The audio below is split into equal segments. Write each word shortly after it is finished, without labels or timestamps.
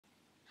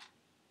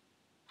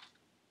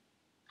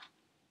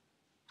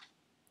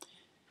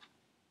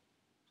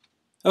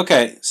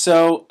Okay,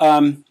 so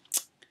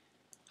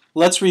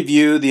let's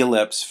review the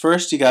ellipse.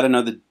 First, you got to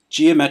know the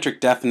geometric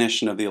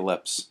definition of the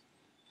ellipse.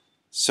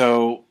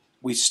 So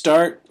we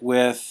start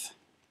with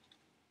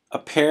a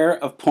pair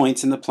of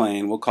points in the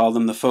plane. We'll call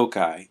them the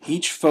foci.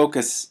 Each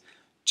focus,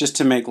 just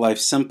to make life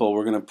simple,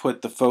 we're going to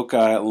put the foci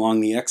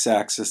along the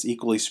x-axis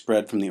equally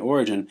spread from the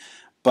origin,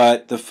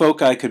 but the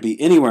foci could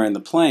be anywhere in the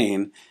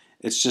plane.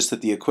 It's just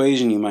that the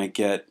equation you might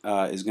get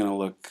is going to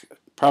look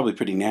probably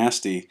pretty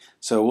nasty.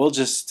 So we'll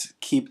just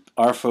keep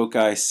our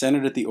foci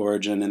centered at the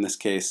origin in this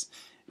case,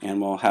 and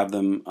we'll have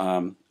them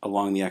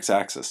along the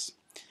x-axis.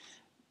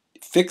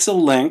 Fix a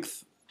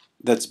length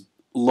that's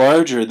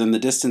larger than the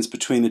distance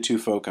between the two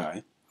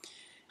foci.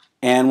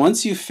 And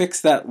once you fix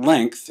that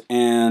length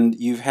and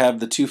you have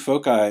the two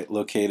foci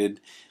located,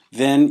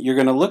 then you're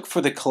going to look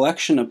for the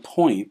collection of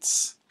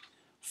points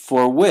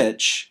for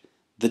which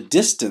the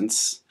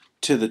distance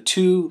to the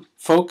two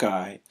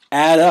foci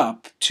add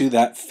up to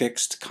that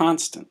fixed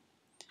constant.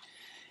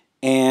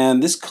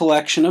 And this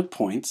collection of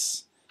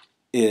points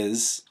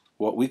is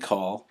what we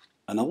call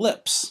an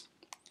ellipse.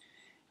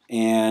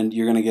 And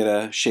you're going to get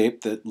a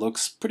shape that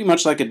looks pretty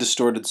much like a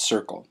distorted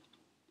circle.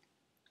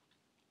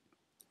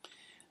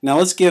 Now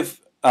let's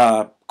give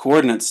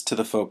coordinates to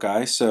the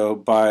foci. So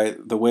by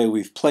the way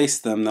we've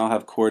placed them, they'll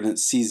have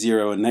coordinates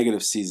c0 and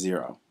negative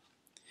c0.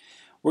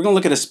 We're going to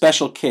look at a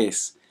special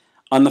case.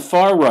 On the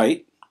far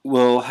right,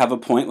 we'll have a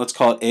point, let's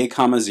call it a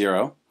comma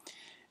 0.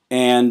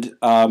 And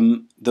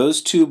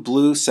those two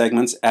blue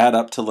segments add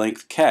up to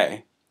length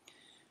k.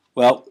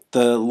 Well,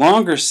 the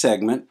longer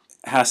segment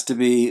has to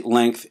be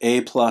length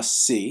a plus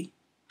c.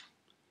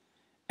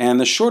 And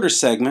the shorter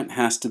segment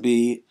has to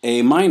be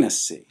a minus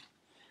c.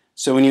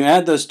 So when you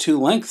add those two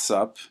lengths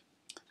up,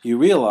 you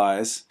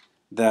realize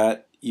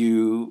that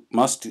you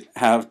must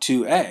have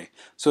 2a.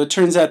 So it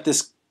turns out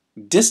this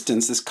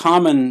distance, this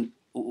common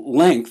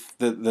length,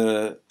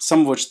 the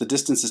sum of which the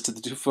distances to the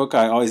two foci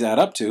always add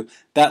up to,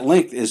 that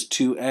length is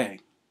 2a.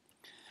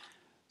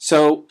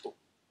 So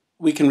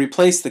we can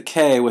replace the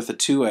k with a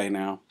 2a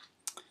now.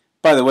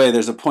 By the way,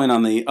 there's a point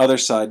on the other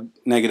side,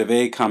 negative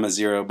a comma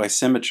 0, by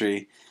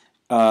symmetry.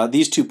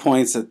 These 2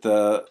 points at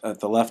the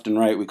left and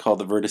right we call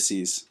the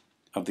vertices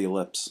of the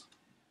ellipse.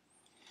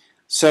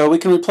 So we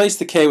can replace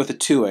the k with a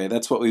 2a.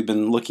 That's what we've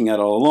been looking at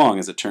all along,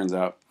 as it turns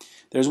out.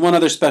 There's one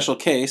other special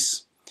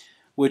case,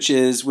 which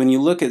is when you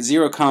look at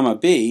 0 comma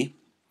b,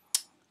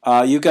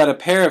 you've got a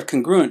pair of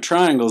congruent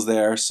triangles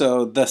there,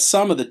 so the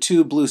sum of the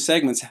two blue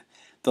segments,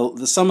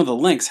 the sum of the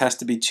lengths has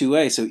to be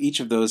 2a, so each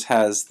of those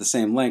has the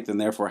same length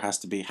and therefore has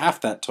to be half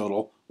that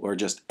total, or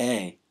just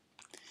a.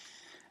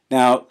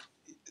 Now,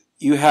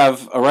 you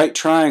have a right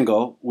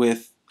triangle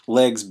with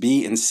legs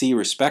b and c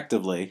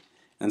respectively,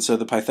 and so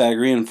the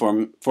Pythagorean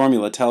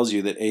formula tells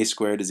you that a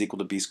squared is equal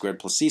to b squared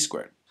plus c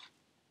squared.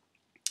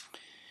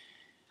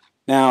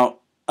 Now,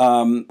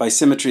 by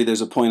symmetry,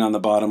 there's a point on the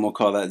bottom. We'll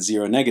call that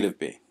 0, negative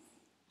b.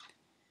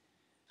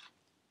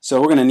 So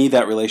we're going to need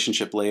that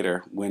relationship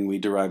later when we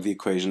derive the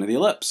equation of the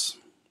ellipse.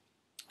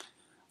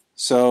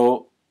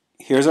 So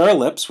here's our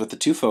ellipse with the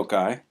two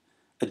foci.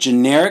 A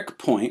generic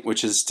point,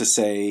 which is to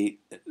say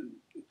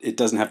it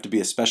doesn't have to be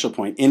a special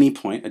point, any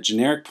point. A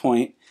generic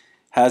point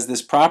has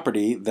this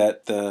property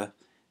that the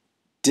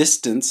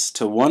distance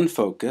to one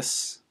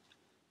focus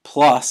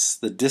plus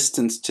the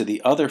distance to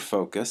the other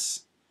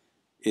focus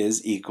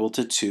is equal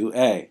to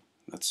 2a.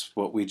 That's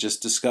what we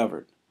just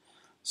discovered.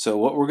 So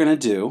what we're going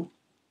to do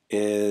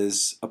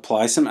is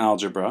apply some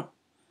algebra.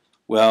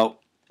 Well,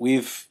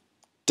 we've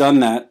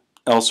done that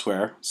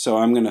elsewhere, so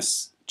I'm going to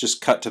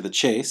just cut to the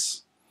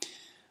chase.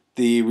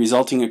 The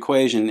resulting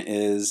equation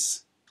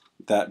is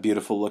that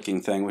beautiful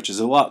looking thing, which is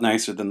a lot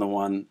nicer than the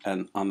one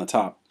on the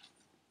top.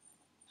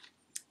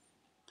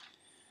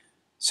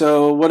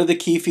 So what are the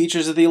key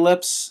features of the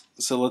ellipse?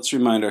 So let's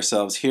remind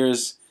ourselves.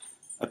 Here's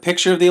a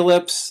picture of the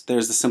ellipse.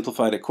 There's the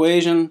simplified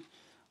equation.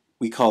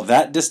 We call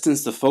that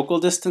distance the focal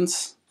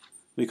distance.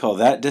 We call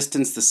that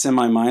distance the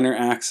semi-minor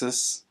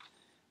axis.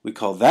 We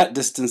call that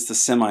distance the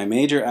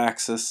semi-major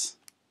axis.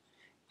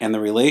 And the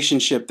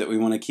relationship that we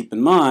want to keep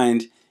in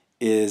mind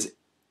is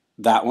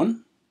that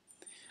one.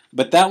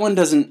 But that one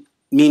doesn't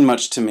mean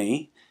much to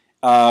me.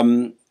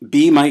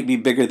 B might be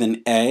bigger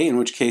than A, in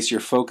which case your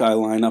foci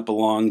line up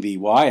along the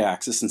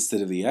y-axis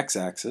instead of the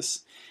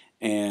x-axis,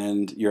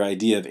 and your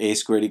idea of a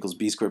squared equals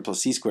b squared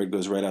plus c squared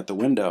goes right out the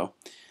window.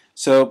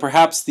 So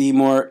perhaps the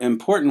more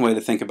important way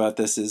to think about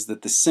this is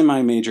that the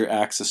semi-major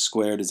axis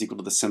squared is equal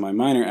to the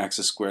semi-minor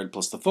axis squared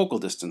plus the focal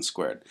distance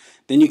squared.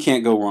 Then you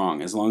can't go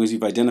wrong. As long as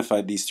you've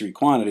identified these three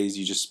quantities,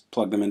 you just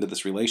plug them into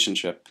this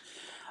relationship.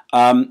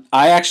 I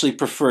actually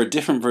prefer a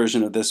different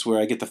version of this where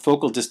I get the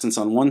focal distance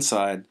on one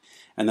side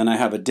and then I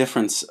have a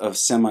difference of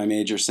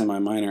semi-major,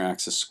 semi-minor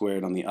axis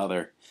squared on the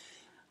other.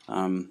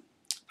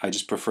 I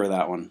just prefer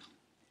that one.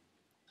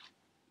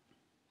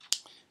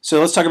 So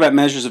let's talk about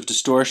measures of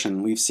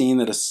distortion. We've seen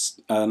that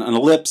an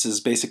ellipse is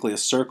basically a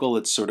circle.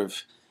 It's sort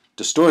of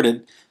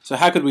distorted. So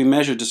how could we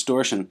measure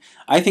distortion?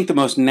 I think the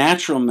most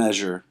natural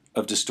measure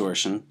of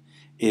distortion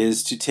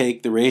is to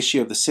take the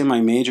ratio of the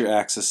semi-major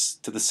axis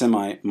to the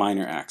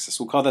semi-minor axis.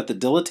 We'll call that the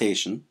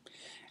dilatation,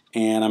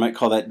 and I might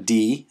call that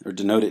D, or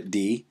denote it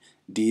D.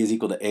 D is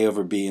equal to A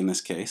over B in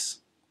this case.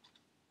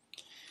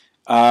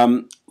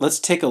 Let's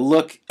take a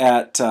look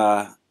at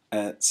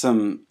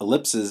some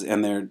ellipses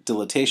and their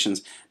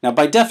dilatations. Now,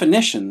 by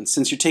definition,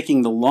 since you're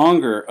taking the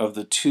longer of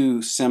the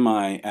two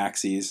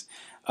semi-axes,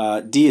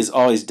 D is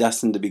always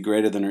destined to be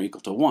greater than or equal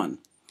to 1.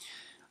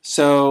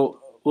 So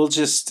we'll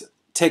just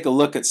take a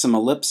look at some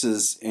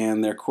ellipses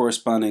and their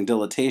corresponding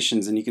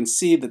dilatations, and you can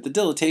see that the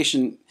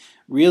dilatation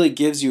really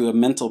gives you a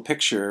mental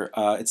picture.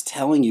 It's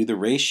telling you the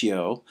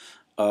ratio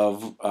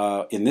of,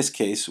 in this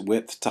case,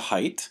 width to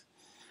height.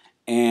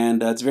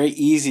 And it's very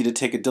easy to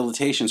take a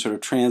dilatation, sort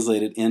of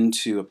translate it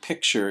into a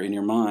picture in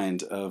your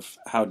mind of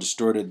how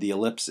distorted the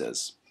ellipse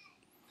is.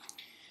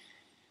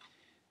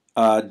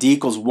 D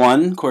equals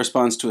 1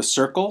 corresponds to a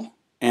circle,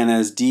 and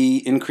as D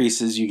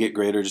increases, you get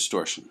greater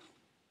distortion.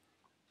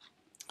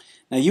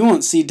 Now, you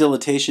won't see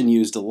dilatation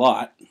used a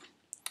lot.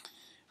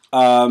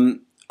 A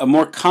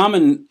more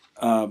common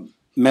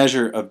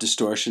measure of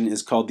distortion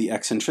is called the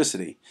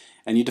eccentricity.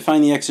 And you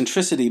define the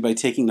eccentricity by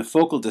taking the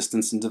focal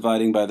distance and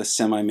dividing by the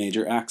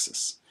semi-major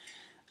axis.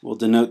 We'll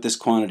denote this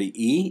quantity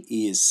E.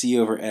 E is C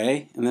over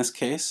A in this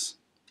case.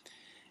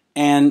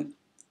 And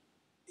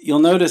you'll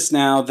notice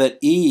now that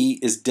E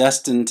is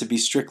destined to be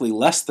strictly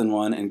less than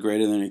 1 and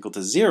greater than or equal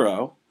to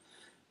 0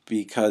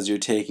 because you're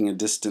taking a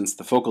distance,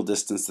 the focal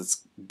distance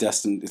that's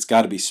destined, it's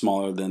got to be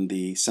smaller than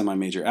the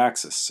semi-major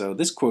axis. So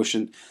this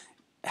quotient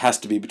has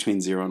to be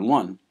between 0 and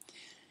 1.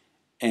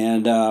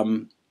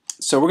 And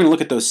so we're going to look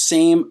at those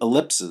same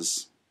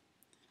ellipses.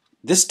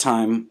 This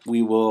time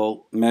we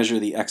will measure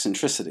the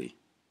eccentricity.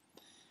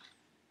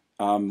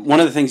 One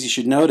of the things you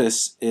should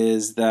notice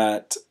is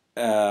that,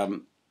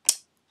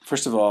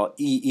 first of all,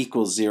 E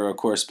equals 0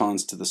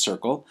 corresponds to the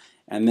circle,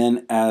 and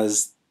then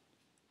as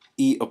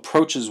E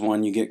approaches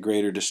 1, you get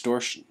greater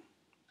distortion.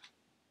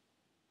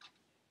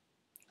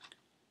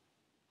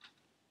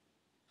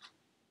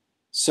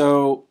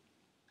 So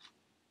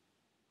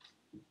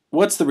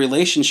what's the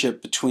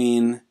relationship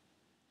between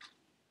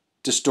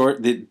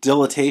the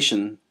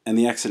dilatation and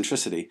the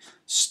eccentricity?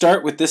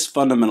 Start with this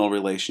fundamental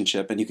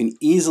relationship, and you can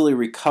easily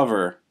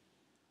recover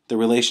the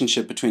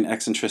relationship between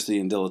eccentricity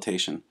and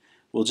dilatation.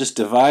 We'll just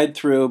divide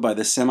through by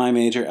the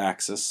semi-major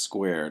axis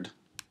squared.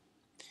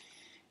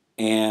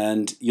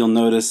 And you'll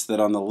notice that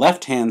on the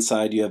left-hand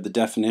side you have the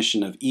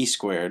definition of E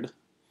squared.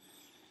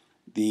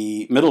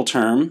 The middle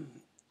term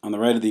on the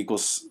right of the equal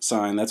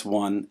sign, that's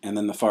 1, and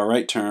then the far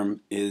right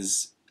term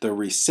is the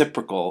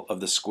reciprocal of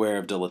the square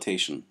of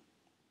dilatation.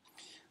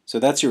 So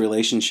that's your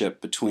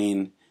relationship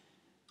between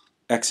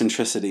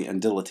eccentricity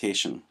and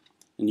dilatation.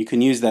 And you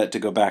can use that to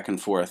go back and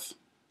forth.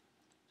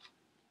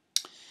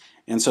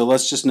 And so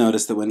let's just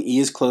notice that when E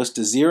is close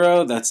to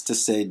 0, that's to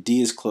say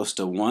D is close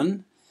to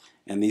 1.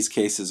 And these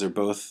cases are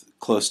both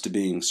close to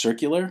being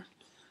circular.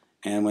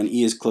 And when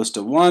E is close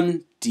to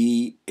 1,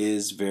 D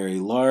is very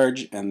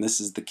large, and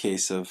this is the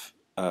case of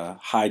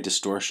high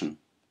distortion.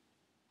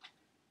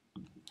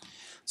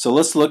 So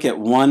let's look at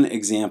one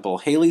example.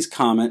 Halley's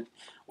Comet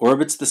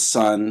orbits the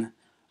Sun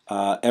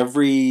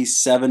every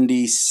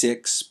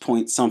 76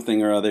 point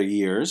something or other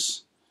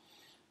years,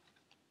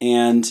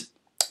 and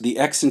the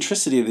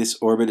eccentricity of this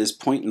orbit is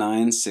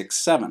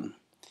 0.967.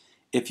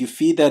 If you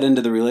feed that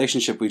into the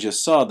relationship we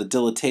just saw, the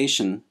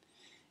dilatation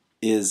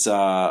is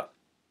about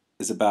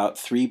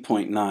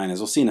 3.9, as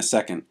we'll see in a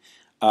second.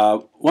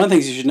 One of the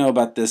things you should know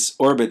about this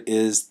orbit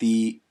is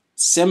the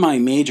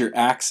semi-major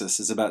axis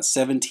is about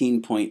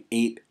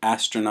 17.8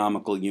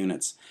 astronomical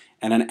units.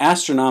 And an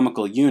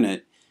astronomical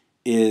unit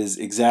is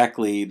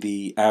exactly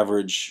the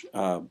average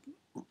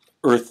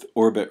Earth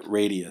orbit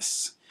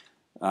radius.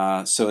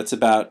 So it's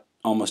about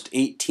almost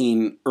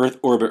 18 Earth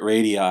orbit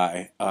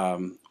radii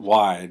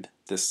wide,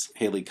 this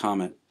Halley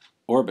Comet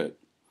orbit.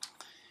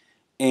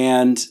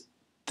 And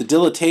the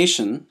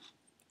dilatation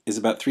is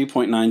about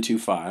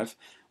 3.925,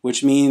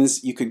 which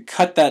means you could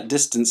cut that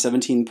distance,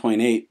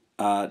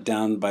 17.8,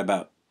 down by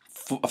about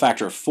a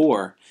factor of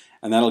 4,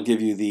 and that'll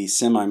give you the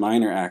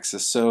semi-minor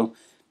axis. So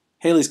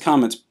Halley's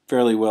Comet's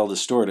fairly well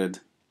distorted,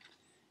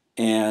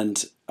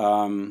 and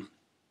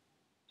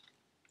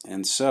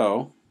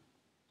so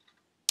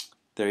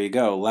there you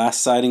go.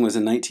 Last sighting was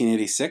in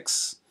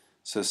 1986,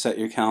 so set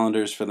your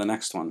calendars for the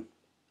next one.